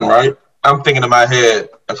right? I'm thinking in my head,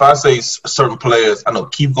 if I say certain players, I know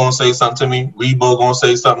Keith gonna say something to me, Rebo gonna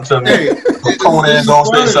say something to me, Conan gonna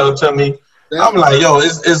say something to me. I'm like, yo,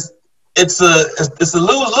 it's a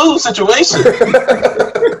lose-lose situation.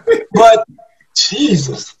 But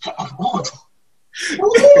Jesus,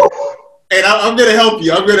 and I'm gonna help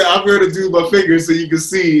you. I'm gonna do my fingers so you can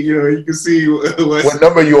see. You can see what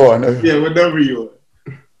number you on. Yeah, what number you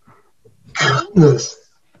on. Goodness.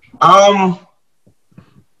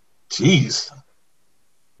 Jeez.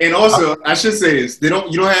 And also, I should say this: you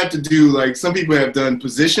don't have to do like some people have done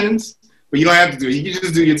positions, but you don't have to do it. You can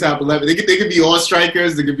just do your top 11. They could be all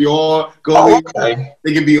strikers. They could be all goalies. Oh, okay.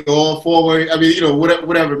 They could be all forward. I mean,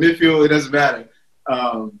 whatever midfield. It doesn't matter.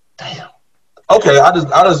 Damn. Okay, I just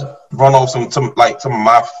run off some of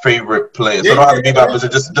my favorite players. Yeah, so I don't have to be my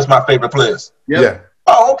position, just my favorite players. Yep. Yeah.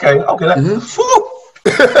 Oh, okay.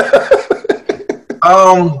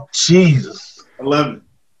 Jesus. 11.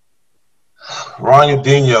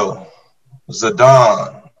 Ronaldinho,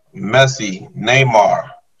 Zidane, Messi, Neymar,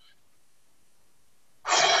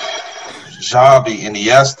 Xavi,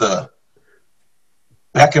 Iniesta,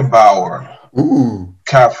 Beckenbauer,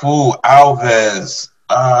 Cafu, Alves.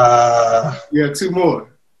 Yeah, 2 more.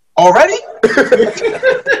 Already?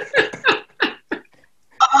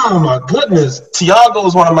 Oh my goodness. Thiago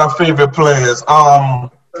is one of my favorite players.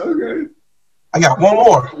 Okay. I got one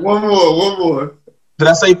more. One more. Did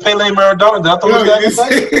I say Pele, Maradona? Did I throw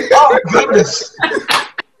that? Oh goodness.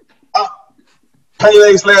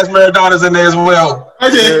 Pele/Maradona's in there as well.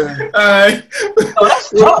 Okay. All right. Oh, that's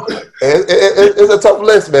tough. It's a tough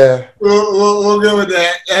list, man. We'll go with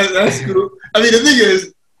that. That's cool. I mean, the thing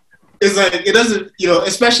is, it's like it doesn't,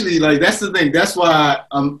 especially like that's the thing. That's why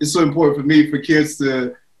it's so important for me for kids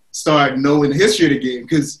to start knowing the history of the game.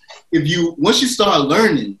 Because once you start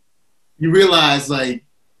learning, you realize like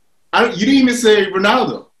you didn't even say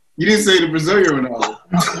Ronaldo. You didn't say the Brazilian Ronaldo.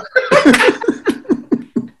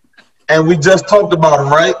 And we just talked about him,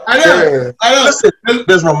 right? I know. Listen,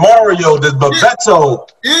 there's Romario, there's Bebeto.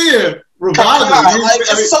 Yeah.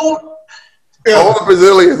 Ronaldo. All the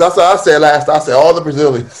Brazilians. That's what I said last. I said all the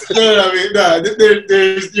Brazilians.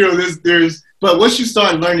 There's. But once you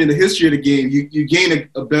start learning the history of the game, you gain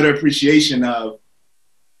a better appreciation of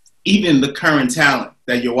even the current talent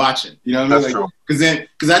that you're watching. You know what I mean? That's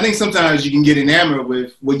because I think sometimes you can get enamored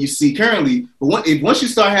with what you see currently. But once you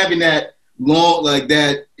start having that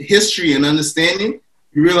that history and understanding,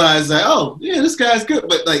 you realize like, oh yeah, this guy's good,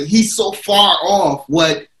 but like he's so far off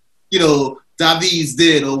what Davies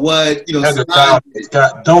did or what it's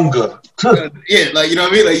got Donga. Yeah, like you know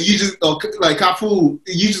what I mean. Like you just like Cafu,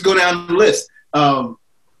 you just go down the list. But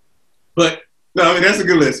no, I mean that's a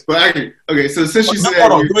good list. But okay. So since you said,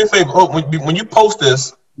 hold on, do me a favor. When you post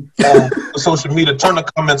this on social media, turn the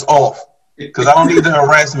comments off. Because I don't need the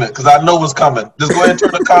harassment, because I know what's coming. Just go ahead and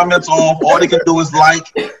turn the comments off. All they can do is like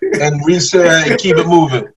and reshare and keep it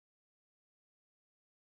moving.